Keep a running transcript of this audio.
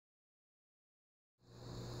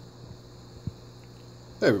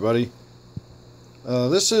Hey everybody,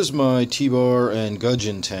 this is my T-bar and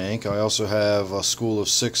gudgeon tank. I also have a school of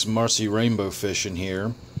 6 Marcy rainbow fish in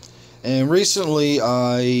here. And recently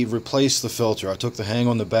I replaced the filter. I took the hang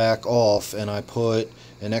on the back off and I put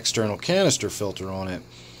an external canister filter on it.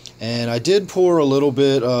 And I did pour a little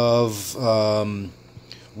bit of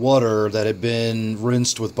water that had been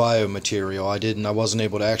rinsed with biomaterial. I wasn't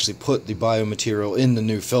able to actually put the biomaterial in the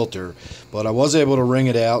new filter, but I was able to wring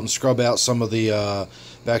it out and scrub out some of the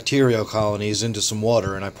bacterial colonies into some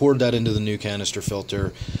water, and I poured that into the new canister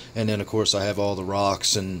filter. And then of course I have all the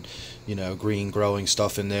rocks and green growing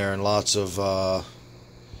stuff in there and lots of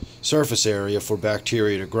surface area for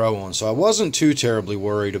bacteria to grow on. So I wasn't too terribly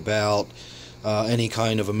worried about any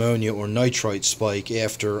kind of ammonia or nitrite spike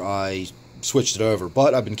after I switched it over.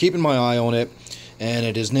 But I've been keeping my eye on it, and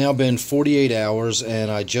it has now been 48 hours, and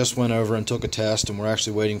I just went over and took a test, and we're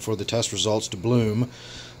actually waiting for the test results to bloom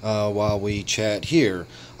while we chat here.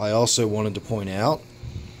 I also wanted to point out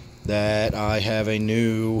that I have a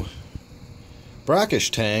new Brackish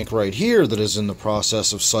tank right here that is in the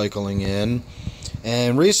process of cycling in.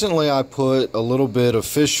 And recently I put a little bit of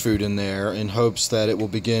fish food in there in hopes that it will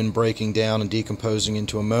begin breaking down and decomposing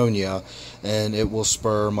into ammonia, and it will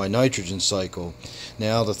spur my nitrogen cycle.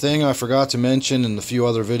 Now, the thing I forgot to mention in the few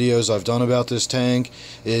other videos I've done about this tank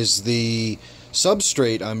is the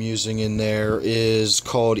substrate I'm using in there is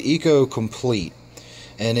called Eco Complete.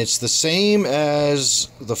 And it's the same as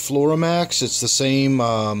the Floramax. It's the same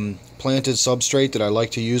planted substrate that I like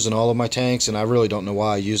to use in all of my tanks, and I really don't know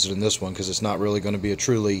why I use it in this one, because it's not really going to be a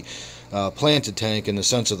truly planted tank in the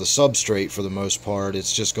sense of the substrate for the most part.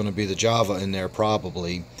 It's just going to be the Java in there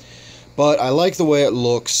probably. But I like the way it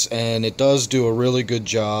looks, and it does do a really good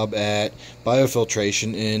job at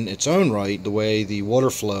biofiltration in its own right, the way the water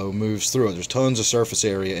flow moves through it. There's tons of surface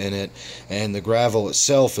area in it, and the gravel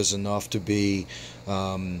itself is enough to be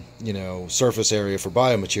surface area for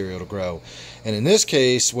biomaterial to grow. And in this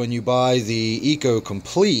case, when you buy the Eco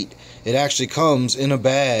Complete, it actually comes in a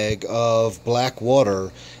bag of black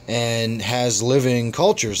water and has living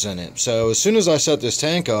cultures in it. So as soon as I set this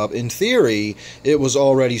tank up, in theory, it was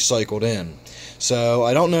already cycled in. So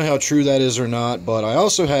I don't know how true that is or not, but I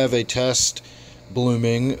also have a test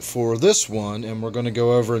blooming for this one, and we're going to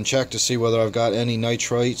go over and check to see whether I've got any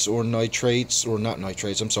nitrites or nitrates, or not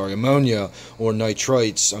nitrates, I'm sorry, ammonia or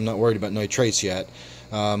nitrites. I'm not worried about nitrates yet.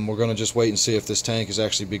 We're going to just wait and see if this tank is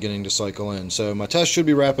actually beginning to cycle in. So my test should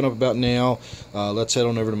be wrapping up about now. Let's head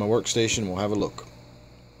on over to my workstation and we'll have a look.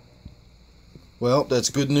 Well, that's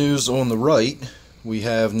good news on the right. We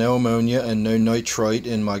have no ammonia and no nitrite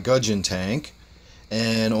in my gudgeon tank.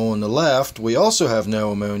 And on the left, we also have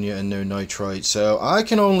no ammonia and no nitrite. So I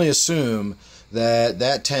can only assume that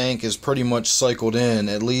that tank is pretty much cycled in,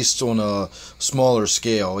 at least on a smaller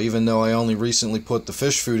scale. Even though I only recently put the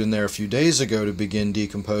fish food in there a few days ago to begin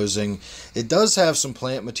decomposing, it does have some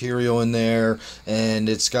plant material in there, and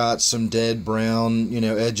it's got some dead brown,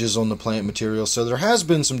 edges on the plant material. So there has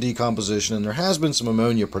been some decomposition, and there has been some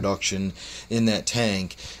ammonia production in that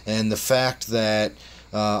tank. And the fact that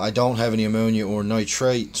I don't have any ammonia or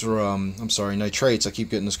nitrates, or nitrates. I keep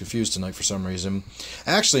getting this confused tonight for some reason.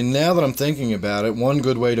 Actually, now that I'm thinking about it, one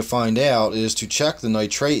good way to find out is to check the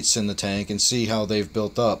nitrates in the tank and see how they've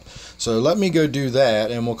built up. So let me go do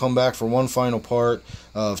that, and we'll come back for one final part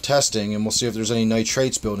of testing, and we'll see if there's any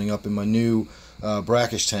nitrates building up in my new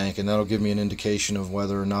Brackish tank, and that'll give me an indication of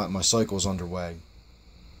whether or not my cycle is underway.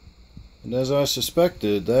 And as I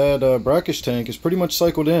suspected, that Brackish tank is pretty much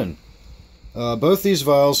cycled in. Both these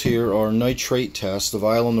vials here are nitrate tests. The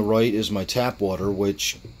vial on the right is my tap water,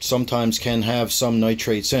 which sometimes can have some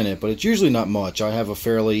nitrates in it, but it's usually not much. I have a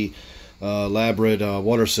fairly elaborate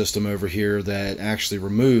water system over here that actually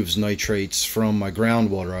removes nitrates from my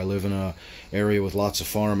groundwater. I live in an area with lots of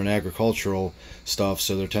farm and agricultural stuff,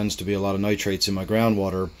 so there tends to be a lot of nitrates in my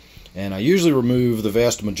groundwater. And I usually remove the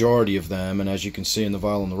vast majority of them, and as you can see in the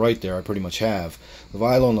vial on the right there, I pretty much have. The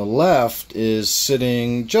vial on the left is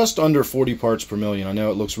sitting just under 40 parts per million. I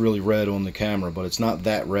know it looks really red on the camera, but it's not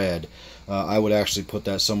that red. I would actually put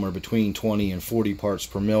that somewhere between 20 and 40 parts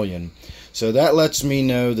per million. So that lets me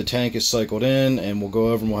know the tank is cycled in, and we'll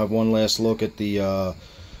go over and we'll have one last look at the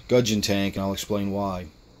gudgeon tank, and I'll explain why.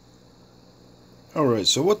 Alright,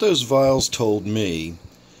 so what those vials told me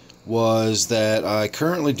was that I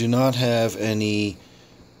currently do not have any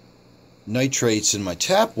nitrates in my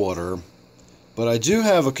tap water, but I do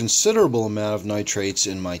have a considerable amount of nitrates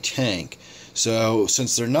in my tank. So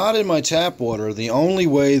since they're not in my tap water, the only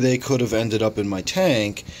way they could have ended up in my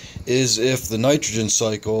tank is if the nitrogen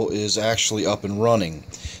cycle is actually up and running.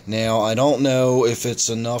 Now, I don't know if it's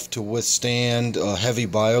enough to withstand a heavy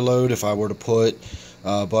bioload if I were to put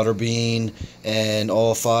butterbean, and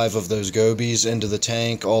all 5 of those gobies into the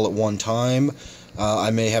tank all at one time.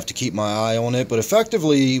 I may have to keep my eye on it, but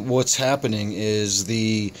effectively what's happening is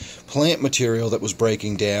the plant material that was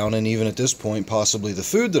breaking down, and even at this point possibly the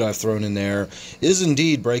food that I've thrown in there, is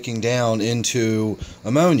indeed breaking down into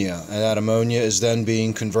ammonia, and that ammonia is then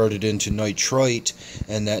being converted into nitrite,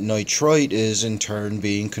 and that nitrite is in turn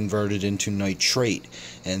being converted into nitrate,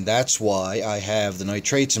 and that's why I have the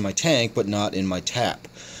nitrates in my tank but not in my tap.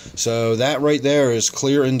 So that right there is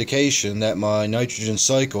clear indication that my nitrogen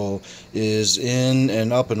cycle is in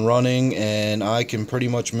and up and running, and I can pretty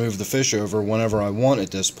much move the fish over whenever I want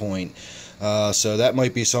at this point. So that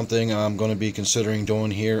might be something I'm going to be considering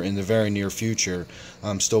doing here in the very near future.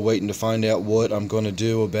 I'm still waiting to find out what I'm going to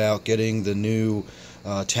do about getting the new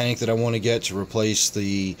tank that I want to get to replace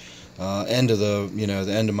the end of the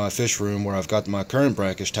end of my fish room where I've got my current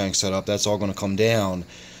brackish tank set up. That's all going to come down.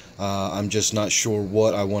 I'm just not sure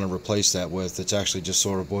what I want to replace that with. It's actually just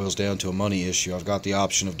sort of boils down to a money issue. I've got the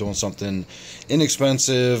option of doing something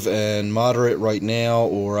inexpensive and moderate right now,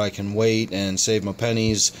 or I can wait and save my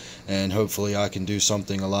pennies, and hopefully I can do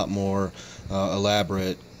something a lot more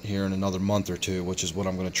elaborate here in another month or two, which is what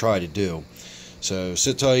I'm going to try to do. So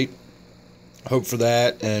sit tight, hope for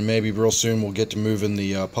that, and maybe real soon we'll get to moving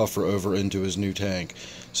the puffer over into his new tank.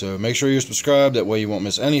 So make sure you're subscribed, that way you won't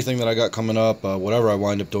miss anything that I got coming up, whatever I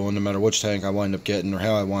wind up doing, no matter which tank I wind up getting or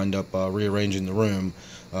how I wind up rearranging the room,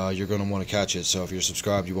 you're going to want to catch it. So if you're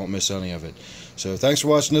subscribed, you won't miss any of it. So thanks for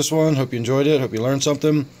watching this one, hope you enjoyed it, hope you learned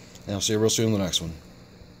something, and I'll see you real soon in the next one.